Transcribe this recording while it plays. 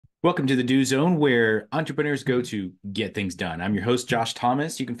Welcome to the Do Zone, where entrepreneurs go to get things done. I'm your host, Josh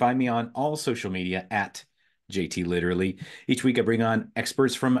Thomas. You can find me on all social media at JT Literally. Each week, I bring on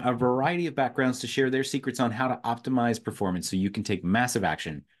experts from a variety of backgrounds to share their secrets on how to optimize performance so you can take massive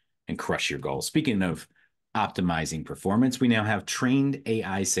action and crush your goals. Speaking of optimizing performance, we now have trained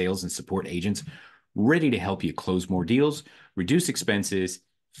AI sales and support agents ready to help you close more deals, reduce expenses,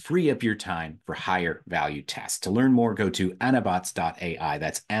 free up your time for higher value tasks. To learn more, go to anabots.ai.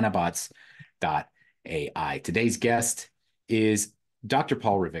 That's anabots.ai. Today's guest is Dr.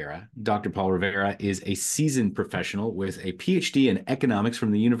 Paul Rivera. Dr. Paul Rivera is a seasoned professional with a PhD in economics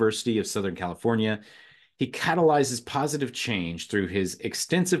from the University of Southern California. He catalyzes positive change through his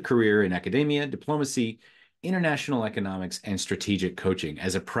extensive career in academia, diplomacy, international economics, and strategic coaching.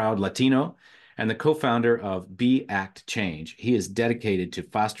 As a proud Latino and the co-founder of Be Act Change, he is dedicated to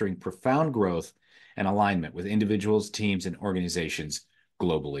fostering profound growth and alignment with individuals, teams, and organizations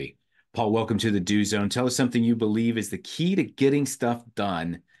globally. Paul, welcome to the Do Zone. Tell us something you believe is the key to getting stuff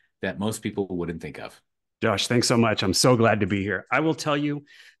done that most people wouldn't think of. Josh, thanks so much. I'm so glad to be here. I will tell you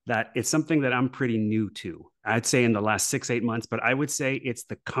that it's something that I'm pretty new to. I'd say in the last 6, 8 months, but I would say it's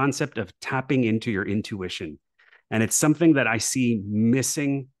the concept of tapping into your intuition. And it's something that I see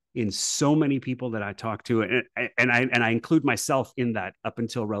missing in so many people that I talk to. And I include myself in that up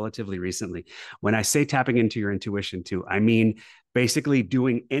until relatively recently. When I say tapping into your intuition too, I mean basically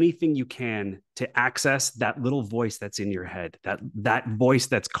doing anything you can to access that little voice that's in your head, that voice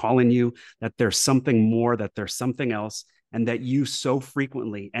that's calling you, that there's something more, that there's something else, and that you so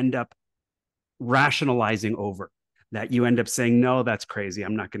frequently end up rationalizing over, that you end up saying, no, that's crazy,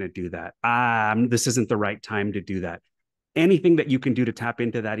 I'm not going to do that, this isn't the right time to do that. Anything that you can do to tap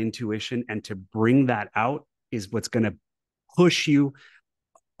into that intuition and to bring that out is what's going to push you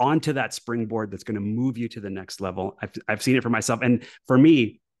onto that springboard that's going to move you to the next level. I've seen it for myself. And for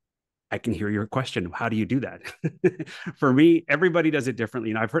me, I can hear your question. How do you do that? For me, everybody does it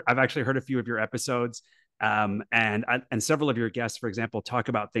differently. I've actually heard a few of your episodes, and several of your guests, for example, talk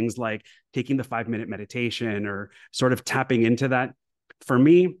about things like taking the 5-minute meditation or sort of tapping into that. For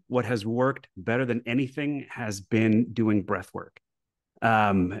me, what has worked better than anything has been doing breath work.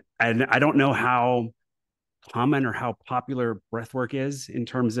 And I don't know how common or how popular breathwork is in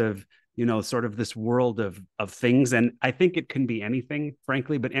terms of sort of this world of things, and I think it can be anything,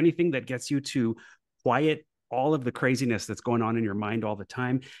 frankly, but anything that gets you to quiet all of the craziness that's going on in your mind all the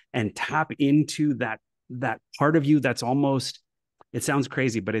time and tap into that part of you that's almost, it sounds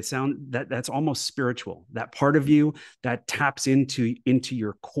crazy, but that's almost spiritual, that part of you that taps into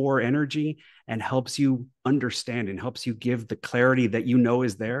your core energy and helps you understand and helps you give the clarity that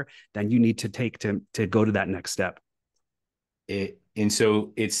is there, then you need to take to go to that next step. And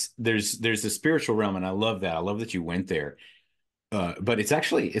so there's the spiritual realm, and I love that. I love that you went there. But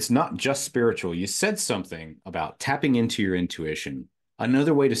it's not just spiritual. You said something about tapping into your intuition.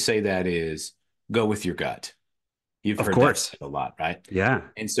 Another way to say that is go with your gut. You've Of heard that course. said a lot, right? Yeah.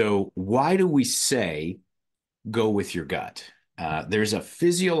 And so why do we say go with your gut? There's a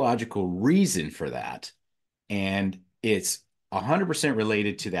physiological reason for that, and it's 100%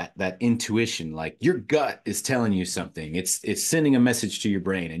 related to that intuition. Like your gut is telling you something. It's sending a message to your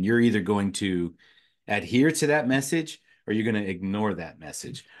brain, and you're either going to adhere to that message or you're going to ignore that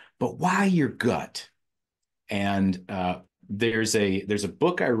message. But why your gut? And there's a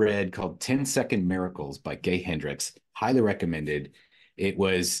book I read called 10-Second Miracles by Gay Hendricks. Highly recommended. It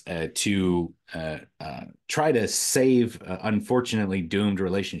was to try to save unfortunately doomed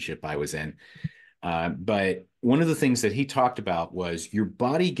relationship I was in. But one of the things that he talked about was your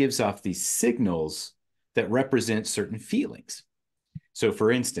body gives off these signals that represent certain feelings. So,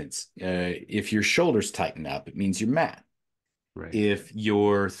 for instance, if your shoulders tighten up, it means you're mad. Right. If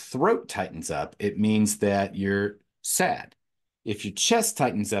your throat tightens up, it means that you're sad. If your chest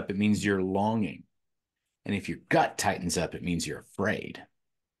tightens up, it means you're longing. And if your gut tightens up, it means you're afraid.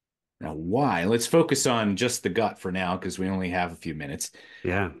 Now, why? Let's focus on just the gut for now because we only have a few minutes.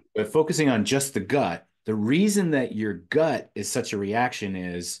 Yeah. But focusing on just the gut, the reason that your gut is such a reaction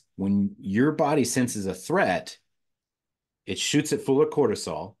is when your body senses a threat, it shoots it full of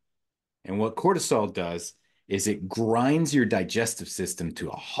cortisol. And what cortisol does is it grinds your digestive system to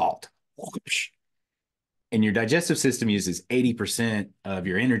a halt. And your digestive system uses 80% of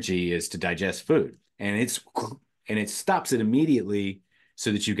your energy is to digest food. And it stops it immediately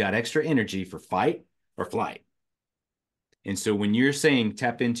so that you got extra energy for fight or flight. And so when you're saying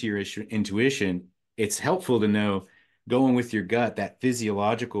tap into your intuition, it's helpful to know going with your gut, that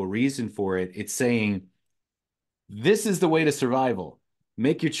physiological reason for it. It's saying this is the way to survival.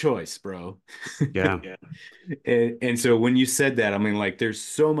 make your choice, bro. Yeah. Yeah. And so when you said that, I mean, like, there's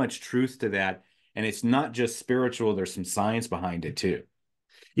so much truth to that. And it's not just spiritual, there's some science behind it too.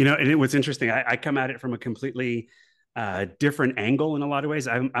 And it was interesting. I come at it from a completely different angle in a lot of ways.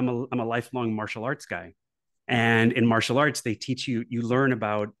 I'm a lifelong martial arts guy. And in martial arts, they teach you, you learn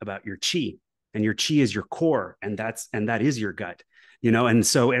about your chi, and your chi is your core, and that is your gut. And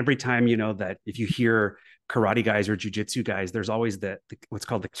so every time, that if you hear karate guys or jujitsu guys, there's always the what's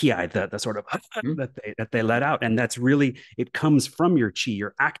called the ki, the sort of Hmm? that they let out, and that's really, it comes from your chi.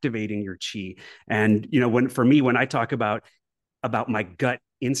 You're activating your chi, and when I talk about my gut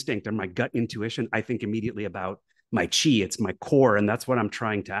instinct and my gut intuition, I think immediately about my chi. It's my core, and that's what I'm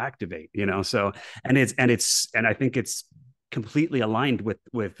trying to activate. So, and I think it's completely aligned with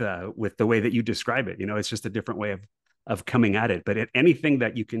the way that you describe it. It's just a different way of coming at it. But anything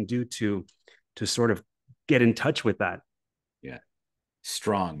that you can do to sort of get in touch with that. Yeah.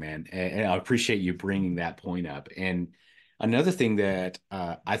 Strong, man. And I appreciate you bringing that point up. And another thing that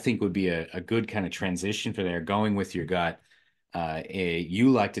I think would be a good kind of transition for there, going with your gut.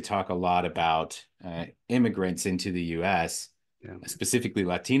 You like to talk a lot about immigrants into the U.S., Yeah. specifically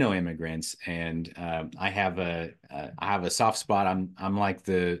Latino immigrants, and I have a soft spot. I'm like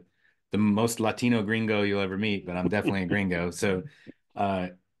the most Latino gringo you'll ever meet, but I'm definitely a gringo. So uh,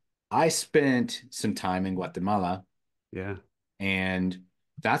 I spent some time in Guatemala, Yeah. and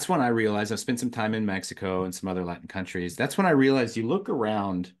that's when I realized. I spent some time in Mexico and some other Latin countries. That's when I realized you look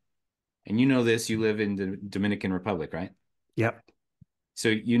around, and you know this, you live in the Dominican Republic, right? Yep. So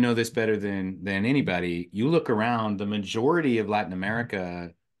you know this better than anybody. You look around, the majority of Latin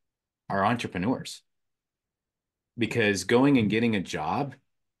America are entrepreneurs, because going and getting a job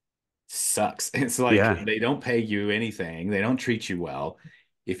sucks. It's like Yeah. they don't pay you anything, they don't treat you well.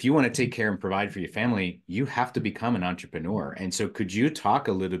 If you want to take care and provide for your family, you have to become an entrepreneur. And so, could you talk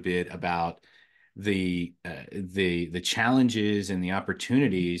a little bit about the challenges and the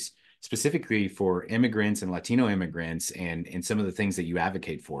opportunities specifically for immigrants and Latino immigrants, and some of the things that you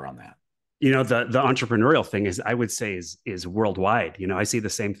advocate for on that? The entrepreneurial thing is, I would say, is worldwide. I see the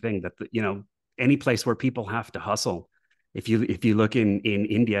same thing, that any place where people have to hustle. If you look in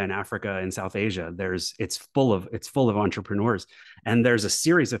India and Africa and South Asia, it's full of entrepreneurs, and there's a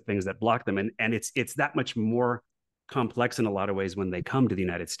series of things that block them, and it's that much more complex in a lot of ways when they come to the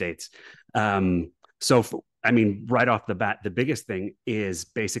United States. So I mean, right off the bat, the biggest thing is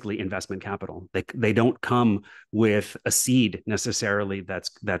basically investment capital. They don't come with a seed necessarily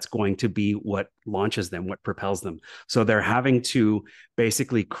that's going to be what launches them, what propels them. So they're having to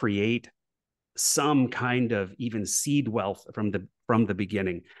basically create some kind of even seed wealth from the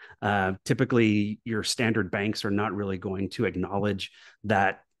beginning. Typically, your standard banks are not really going to acknowledge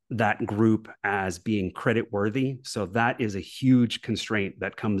that group as being credit worthy. So that is a huge constraint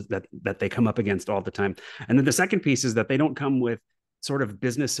that they come up against all the time. And then the second piece is that they don't come with sort of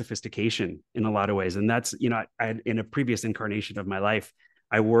business sophistication in a lot of ways. And that's, in a previous incarnation of my life,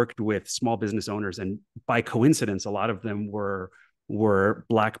 I worked with small business owners, and by coincidence, a lot of them were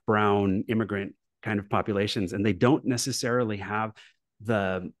Black, brown, immigrant kind of populations, and the they don't necessarily have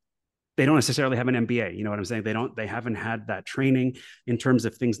an MBA. You know what I'm saying? They haven't had that training in terms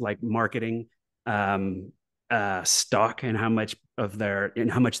of things like marketing, stock, and how much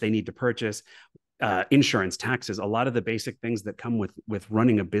they need to purchase, insurance, taxes. A lot of the basic things that come with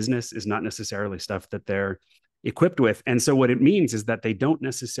running a business is not necessarily stuff that they're equipped with. And so what it means is that they don't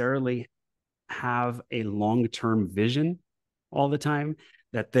necessarily have a long-term vision all the time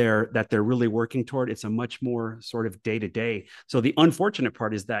that they're really working toward. It's a much more sort of day to day. So the unfortunate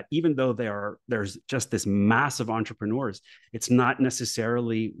part is that even though there's just this mass of entrepreneurs, it's not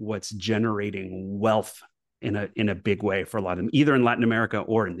necessarily what's generating wealth in a big way for a lot of them, either in Latin America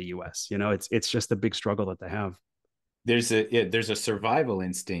or in the US. It's just a big struggle that they have. There's a survival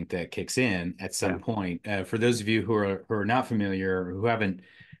instinct that kicks in at some Yeah. point. For those of you who are not familiar, or who haven't,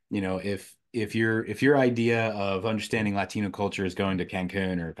 if your idea of understanding Latino culture is going to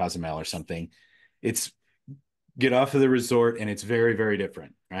Cancun or Cozumel or something, it's get off of the resort, and it's very, very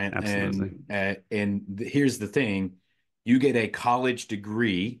different, right? Absolutely. And here's the thing: you get a college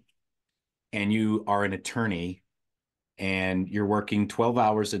degree, and you are an attorney, and you're working 12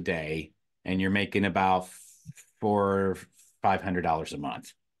 hours a day, and you're making about $400-500 a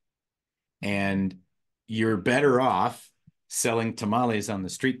month, and you're better off selling tamales on the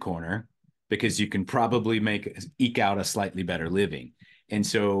street corner, because you can probably eke out a slightly better living. And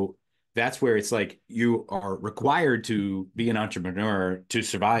so that's where it's like you are required to be an entrepreneur to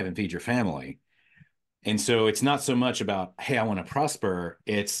survive and feed your family. And so it's not so much about, hey, I want to prosper.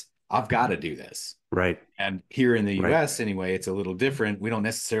 It's, I've got to do this. Right. And here in the Right. US anyway, it's a little different. We don't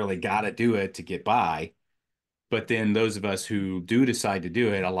necessarily got to do it to get by. But then those of us who do decide to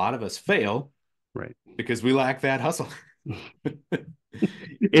do it, a lot of us fail Right. because we lack that hustle. you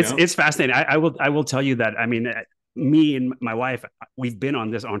It's know, it's fascinating. I will tell you that. I mean, me and my wife, we've been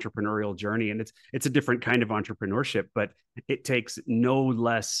on this entrepreneurial journey, and it's a different kind of entrepreneurship, but it takes no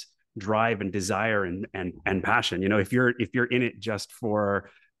less drive and desire and passion. If you're in it just for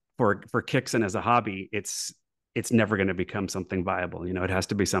kicks and as a hobby, it's never going to become something viable. It has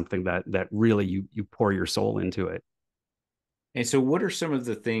to be something that really you pour your soul into it. and so what are some of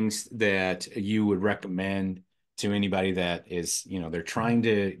the things that you would recommend to anybody that is, they're trying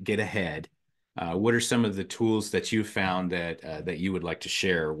to get ahead? What are some of the tools that you found that you would like to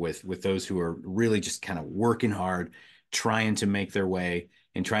share with those who are really just kind of working hard, trying to make their way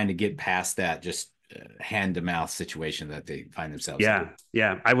and trying to get past that just hand to mouth situation that they find themselves in? Yeah,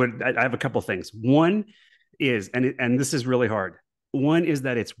 yeah. I have a couple things. One is, and this is really hard. One is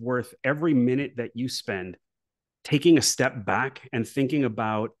that it's worth every minute that you spend taking a step back and thinking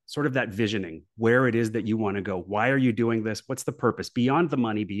about sort of that visioning, where it is that you want to go. Why are you doing this? What's the purpose beyond the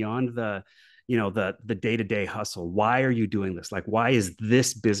money, beyond the day-to-day hustle? Why are you doing this? Like, why is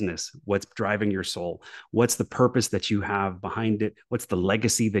this business what's driving your soul? What's the purpose that you have behind it? What's the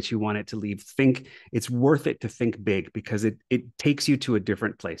legacy that you want it to leave? Think it's worth it to think big, because it takes you to a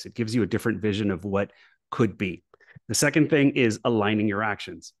different place. It gives you a different vision of what could be. The second thing is aligning your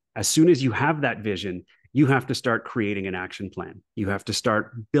actions. As soon as you have that vision, you have to start creating an action plan. You have to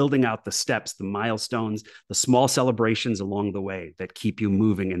start building out the steps, the milestones, the small celebrations along the way that keep you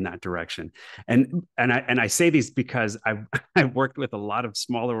moving in that direction. And I say these because I've worked with a lot of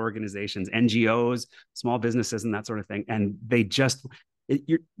smaller organizations, NGOs, small businesses, and that sort of thing. And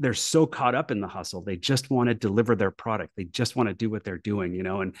they're so caught up in the hustle. They just want to deliver their product. They just want to do what they're doing,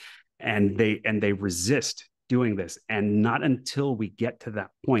 and they resist doing this. And not until we get to that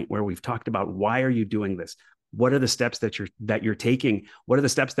point where we've talked about, why are you doing this? What are the steps that you're taking? What are the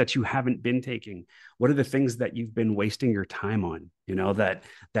steps that you haven't been taking? What are the things that you've been wasting your time on,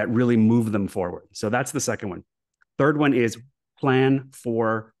 that really move them forward? So that's the second one. Third one is plan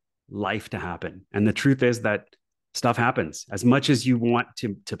for life to happen. And the truth is that stuff happens. As much as you want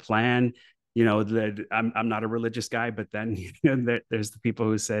to plan, that I'm not a religious guy, but then there's the people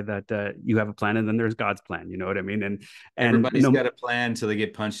who say that you have a plan and then there's God's plan. You know what I mean? And Everybody's got a plan until they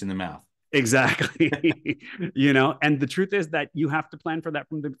get punched in the mouth. exactly. And the truth is that you have to plan for that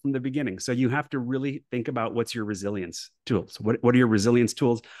from the beginning. So you have to really think about, what's your resilience tools? What are your resilience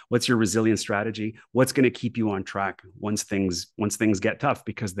tools? What's your resilience strategy? What's going to keep you on track once things get tough,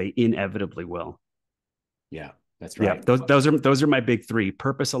 because they inevitably will. Yeah, that's Yeah, right. those are my big three: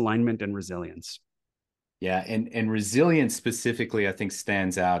 purpose, alignment, and resilience. Yeah, and resilience specifically, I think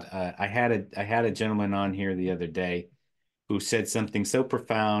stands out. I had a gentleman on here the other day who said something so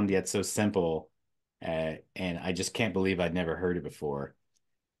profound yet so simple, and I just can't believe I'd never heard it before.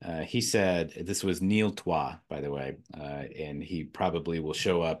 He said, this was Neil Twa, by the way, and he probably will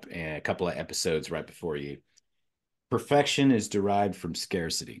show up in a couple of episodes right before you. Perfection is derived from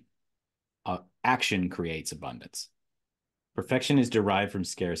scarcity. Action creates abundance. Perfection is derived from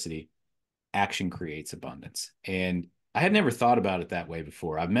scarcity. Action creates abundance. And I had never thought about it that way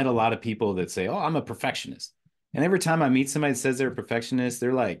before. I've met a lot of people that say, "Oh, I'm a perfectionist." And every time I meet somebody that says they're a perfectionist,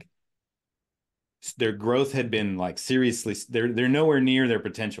 they're like, their growth had been like seriously, they're nowhere near their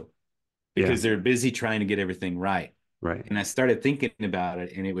potential Yeah, because they're busy trying to get everything right. right. And I started thinking about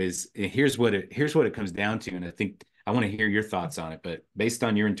it, and here's what it comes down to. And I think I want to hear your thoughts on it, but based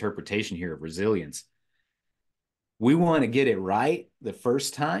on your interpretation here of resilience, we want to get it right the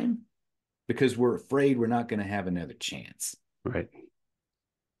first time because we're afraid we're not going to have another chance. Right.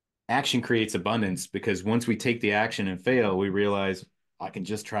 Action creates abundance because once we take the action and fail, we realize I can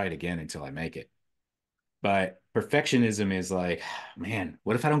just try it again until I make it. But perfectionism is like, man,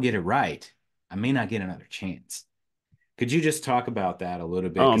 what if I don't get it right? I may not get another chance. Could you just talk about that a little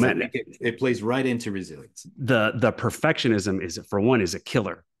bit? Oh Because I man, think it plays right into resilience. the perfectionism is, for one, is a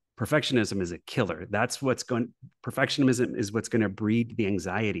killer. Perfectionism is a killer. Perfectionism is what's going to breed the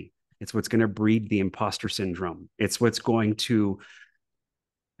anxiety. It's what's going to breed the imposter syndrome. It's just going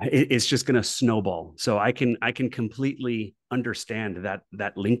to snowball. So I can completely understand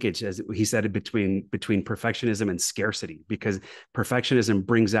that linkage, as he said, between perfectionism and scarcity, because perfectionism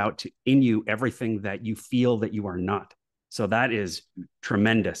brings out in you everything that you feel that you are not. So that is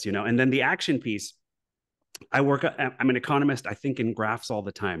tremendous. And then the action piece. I'm an economist. I think in graphs all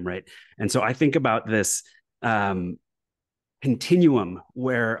the time, right? And so I think about this continuum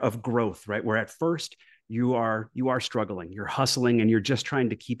of growth, right? Where at first you are struggling, you're hustling, and you're just trying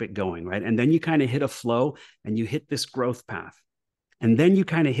to keep it going, right? And then you kind of hit a flow and you hit this growth path. And then you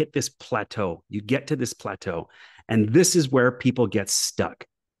kind of hit this plateau. You get to this plateau. And this is where people get stuck.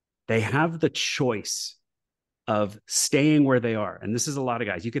 They have the choice of staying where they are. And this is a lot of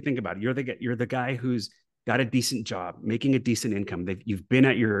guys. You could think about it. You're the guy who's got a decent job, making a decent income. You've been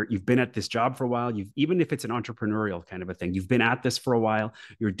at this job for a while. Even if it's an entrepreneurial kind of a thing, you've been at this for a while.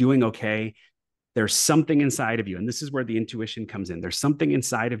 You're doing okay. There's something inside of you, and this is where the intuition comes in. There's something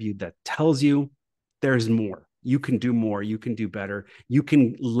inside of you that tells you there's more. You can do more. You can do better. You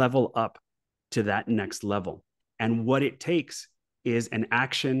can level up to that next level. And what it takes is an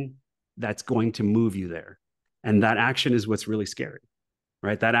action that's going to move you there. And that action is what's really scary,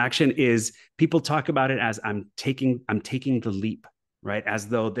 right? That action is, people talk about it as I'm taking the leap, right? As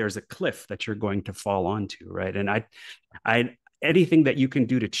though there's a cliff that you're going to fall onto, right? And I anything that you can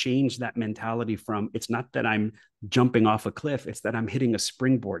do to change that mentality from, it's not that I'm jumping off a cliff, it's that I'm hitting a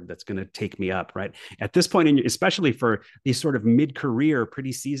springboard that's going to take me up, right? At this point, especially for these sort of mid-career,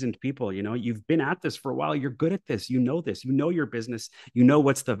 pretty seasoned people, you've been at this for a while, you're good at this, this, your business,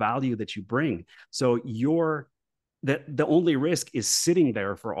 what's the value that you bring. So the only risk is sitting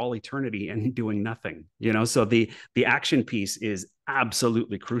there for all eternity and doing nothing, so the action piece is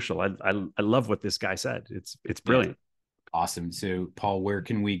absolutely crucial. I love what this guy said. It's brilliant. Yeah. Awesome. So, Paul, where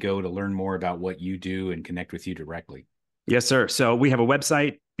can we go to learn more about what you do and connect with you directly? Yes, sir. So we have a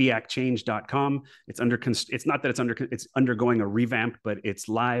website, beactchange.com. It's undergoing a revamp, but it's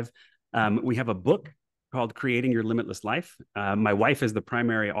live. We have a book called Creating Your Limitless Life. My wife is the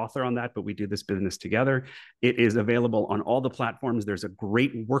primary author on that, but we do this business together. It is available on all the platforms. There's a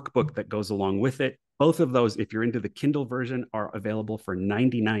great workbook that goes along with it. Both of those, if you're into the Kindle version, are available for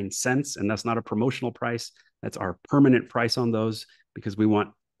 99 cents. And that's not a promotional price. That's our permanent price on those, because we want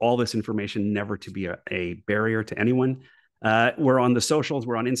all this information never to be a barrier to anyone. We're on the socials.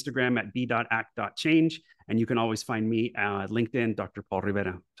 We're on Instagram at b.act.change. And you can always find me at LinkedIn, Dr. Paul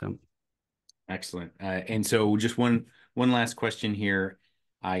Rivera. So. Excellent. And so just one last question here.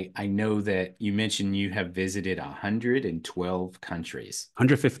 I know that you mentioned you have visited 112 countries.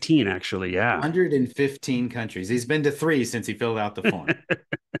 115, actually. Yeah. 115 countries. He's been to 3 since he filled out the form.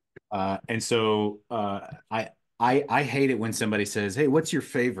 And so I hate it when somebody says, "Hey, what's your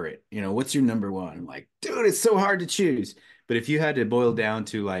favorite? What's your number one?" I'm like, dude, it's so hard to choose. But if you had to boil down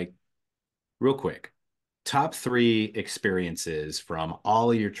to, like, real quick, top 3 experiences from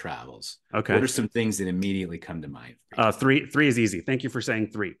all of your travels. Okay. What are some things that immediately come to mind for you? Three is easy. Thank you for saying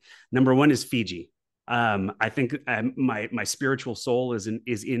 3. Number 1 is Fiji. I think my spiritual soul is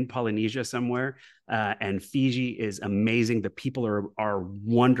in Polynesia somewhere, and Fiji is amazing. The people are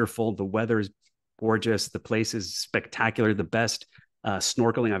wonderful. The weather is gorgeous. The place is spectacular. The best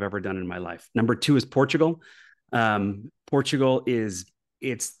snorkeling I've ever done in my life. Number 2 is Portugal. Portugal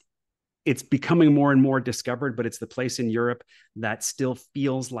it's becoming more and more discovered, but it's the place in Europe that still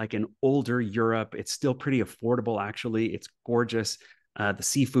feels like an older Europe. It's still pretty affordable, actually. It's gorgeous. The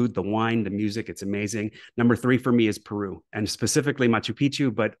seafood, the wine, the music, it's amazing. Number 3 for me is Peru, and specifically Machu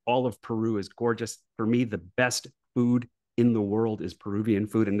Picchu, but all of Peru is gorgeous. For me, the best food in the world is Peruvian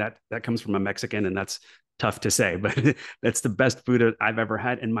food, and that comes from a Mexican, and that's tough to say, but that's the best food I've ever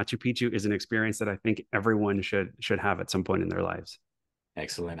had. And Machu Picchu is an experience that I think everyone should have at some point in their lives.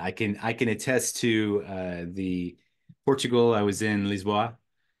 Excellent. I can attest to the Portugal. I was in Lisboa.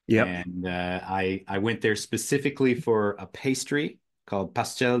 Yep. And I went there specifically for a pastry called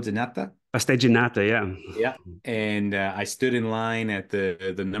pastel de nata. Pastel de nata, yeah. Yeah. And I stood in line at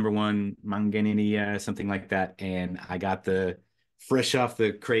the number 1 manganinia, something like that, and I got the fresh off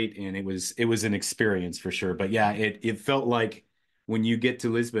the crate, and it was an experience for sure. But yeah, it felt like when you get to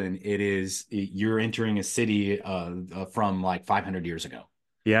Lisbon, you're entering a city from like 500 years ago.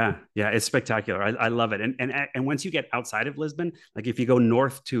 Yeah, it's spectacular. I love it. And once you get outside of Lisbon, like if you go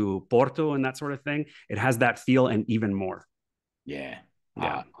north to Porto and that sort of thing, it has that feel and even more. Yeah.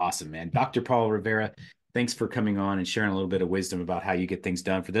 Yeah. Awesome, man. Dr. Paul Rivera, thanks for coming on and sharing a little bit of wisdom about how you get things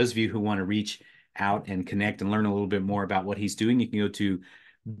done. For those of you who want to reach out and connect and learn a little bit more about what he's doing, you can go to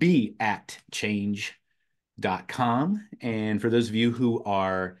beactchange.com. And for those of you who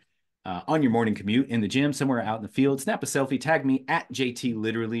are on your morning commute, in the gym, somewhere out in the field, snap a selfie, tag me at JT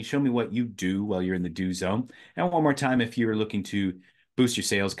Literally. Show me what you do while you're in the do zone. And one more time, if you're looking to boost your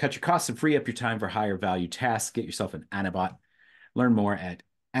sales, cut your costs, and free up your time for higher value tasks, get yourself an Anabot. Learn more at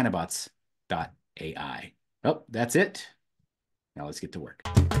anabots.ai. Well, that's it. Now let's get to work.